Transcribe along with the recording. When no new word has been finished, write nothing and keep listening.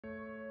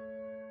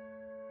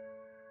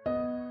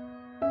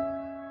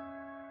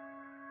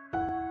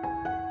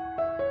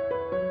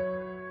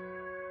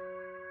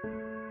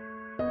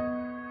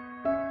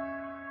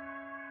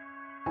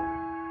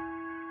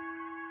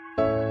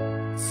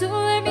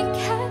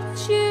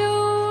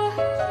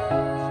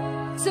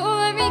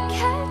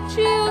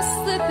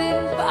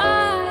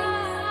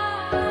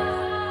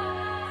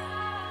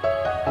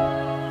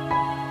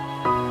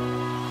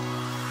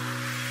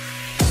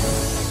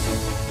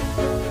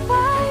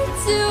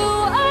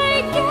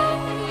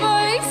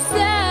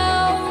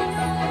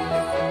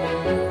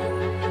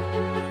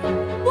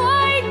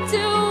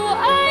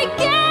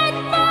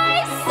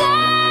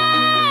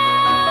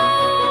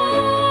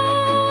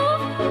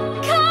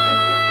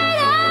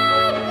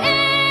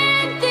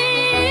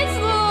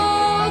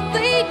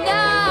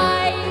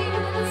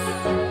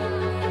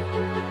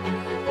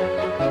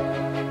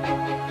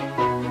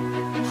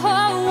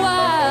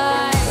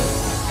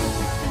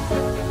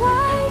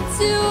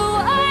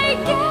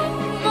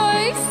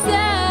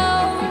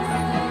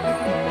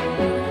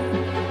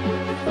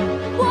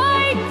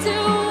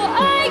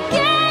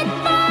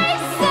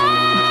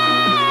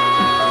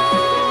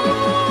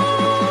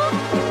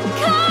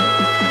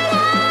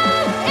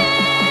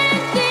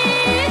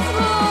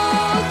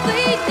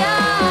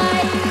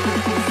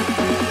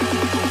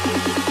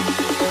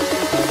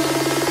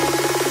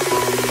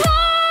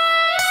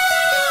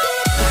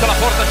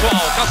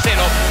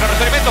Cancelo, per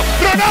riferimento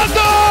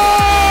Ronaldo!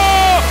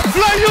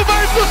 La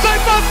Juventus è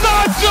in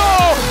vantaggio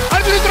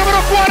al minuto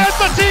numero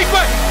 45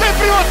 del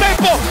primo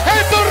tempo.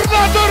 È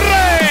tornato il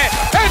re,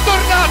 è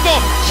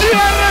tornato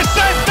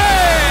CR7.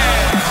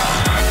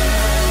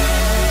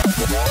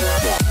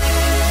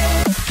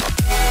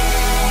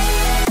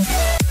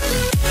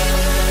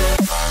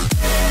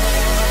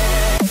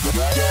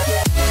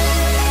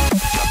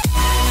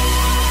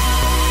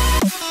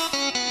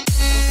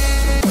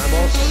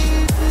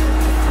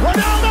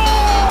 Ronaldo!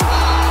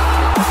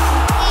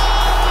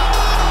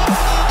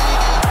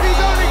 He's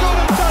only gone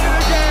and done it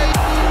again.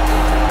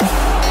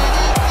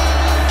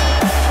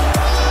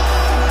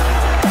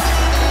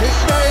 His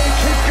stage,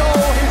 his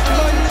goal, his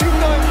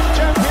 99th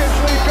Champions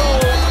League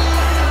goal,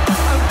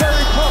 and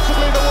very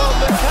possibly the one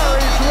that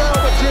carries Real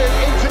Madrid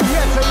into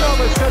yet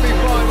another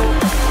semi-final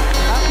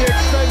at the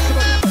expense of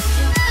a...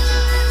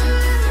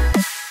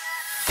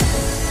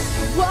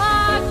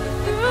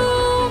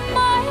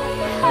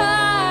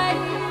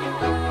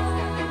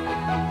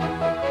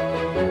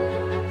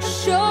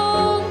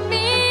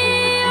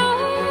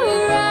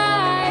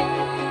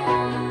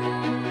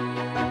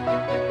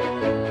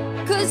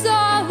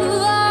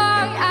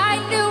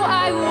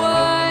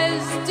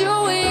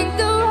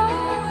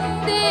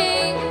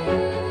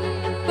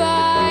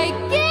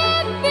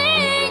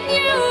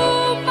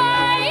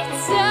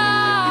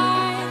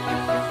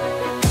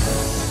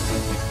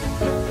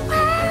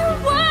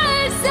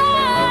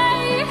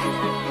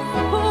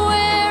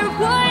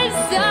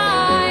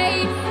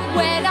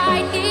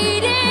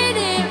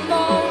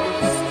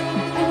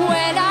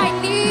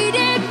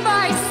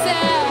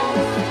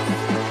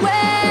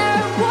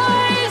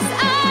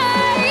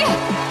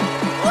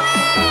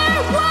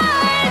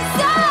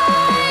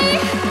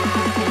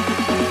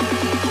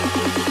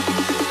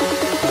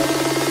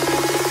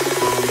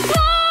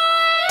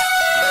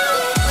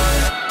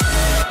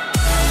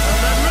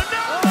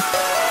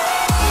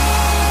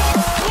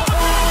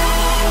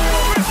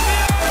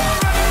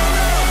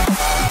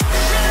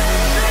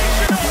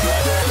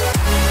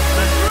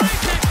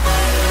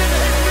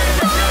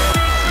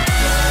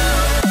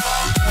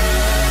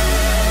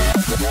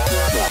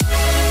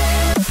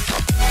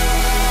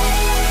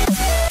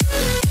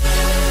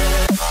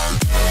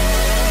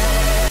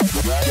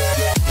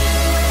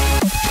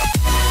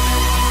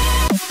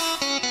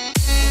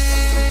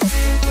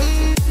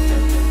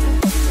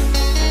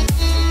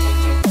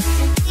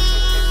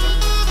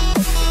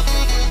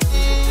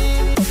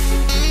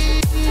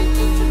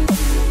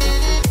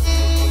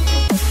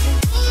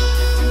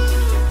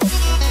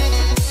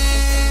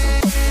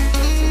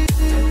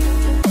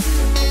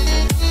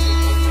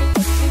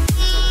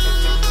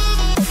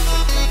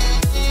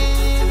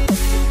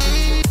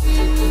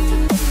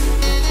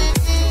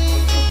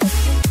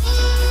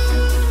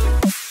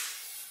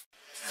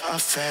 I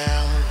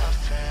fell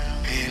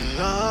and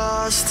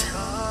lost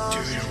to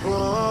the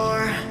roar,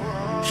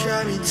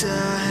 shot me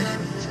dead.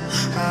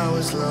 I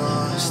was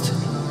lost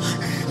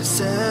and I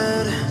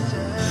said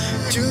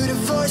to the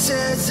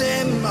voices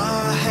in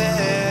my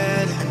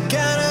head, I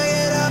gotta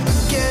get up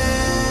again,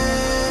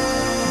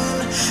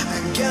 I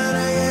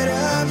gotta get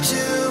up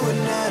to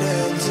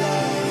another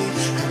day,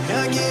 I'm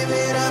not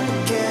giving up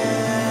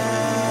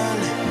again,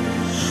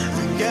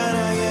 I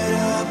gotta get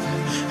up,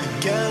 I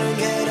gotta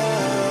get up.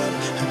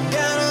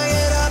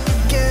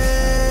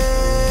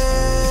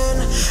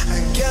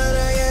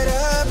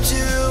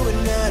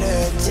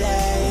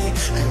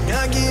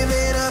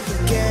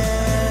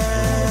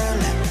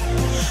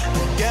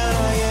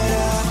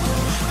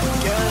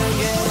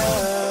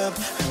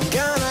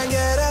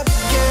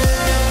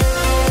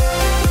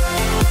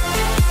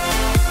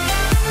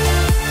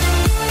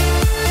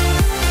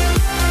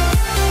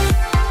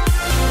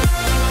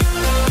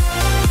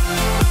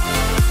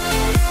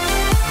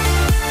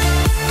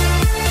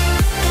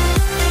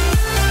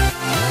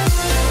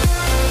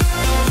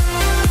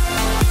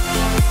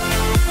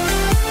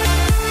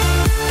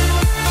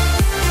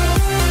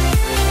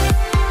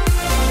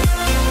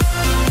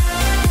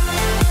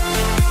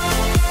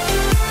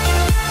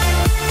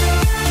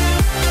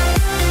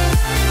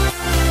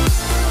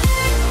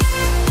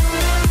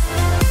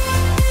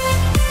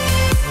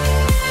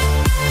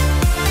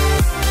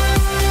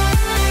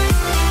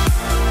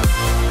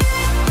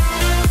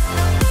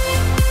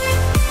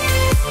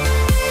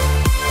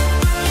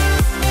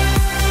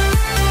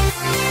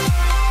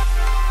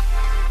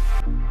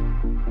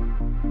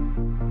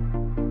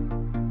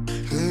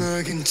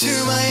 Look into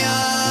my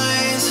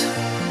eyes,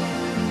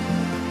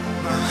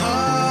 my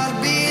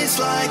heart beats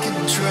like a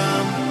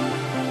drum.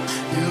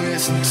 You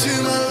listen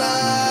to my life.